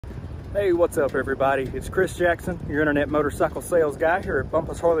Hey, what's up everybody? It's Chris Jackson, your internet motorcycle sales guy here at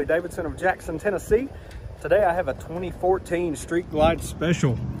Bumpus Harley-Davidson of Jackson, Tennessee. Today I have a 2014 Street Glide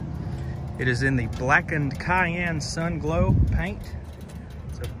Special. It is in the Blackened Cayenne Sunglo paint.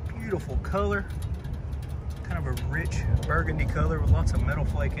 It's a beautiful color, kind of a rich burgundy color with lots of metal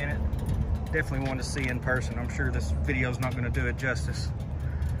flake in it. Definitely one to see in person. I'm sure this video is not going to do it justice.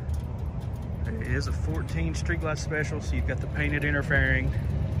 It is a 14 Street Glide Special, so you've got the painted interfering.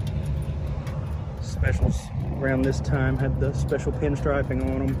 Specials around this time had the special pinstriping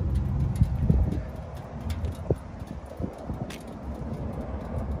on them.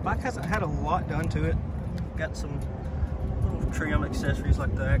 Bike hasn't had a lot done to it. Got some little trim accessories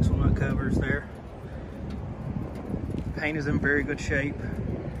like the axle nut covers there. Paint is in very good shape. A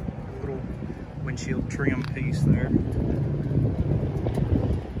little windshield trim piece there.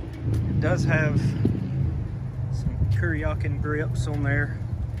 It does have some Kuryakin grips on there.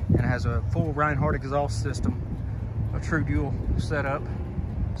 And has a full Reinhardt exhaust system, a true dual setup.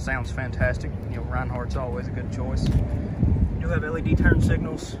 Sounds fantastic. You know, Reinhardt's always a good choice. You do have LED turn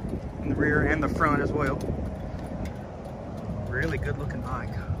signals in the rear and the front as well. Really good looking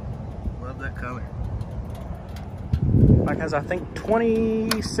bike. Love that color. Bike has, I think,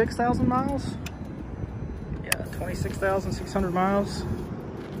 26,000 miles. Yeah, 26,600 miles.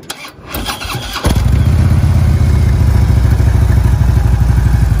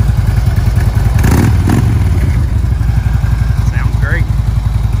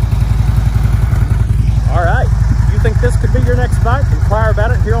 This could be your next bike. Inquire about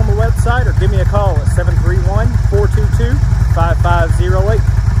it here on the website or give me a call at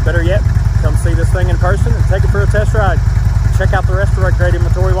 731-422-5508. Better yet, come see this thing in person and take it for a test ride. Check out the rest of our great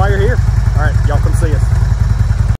inventory while you're here. All right, y'all come see us.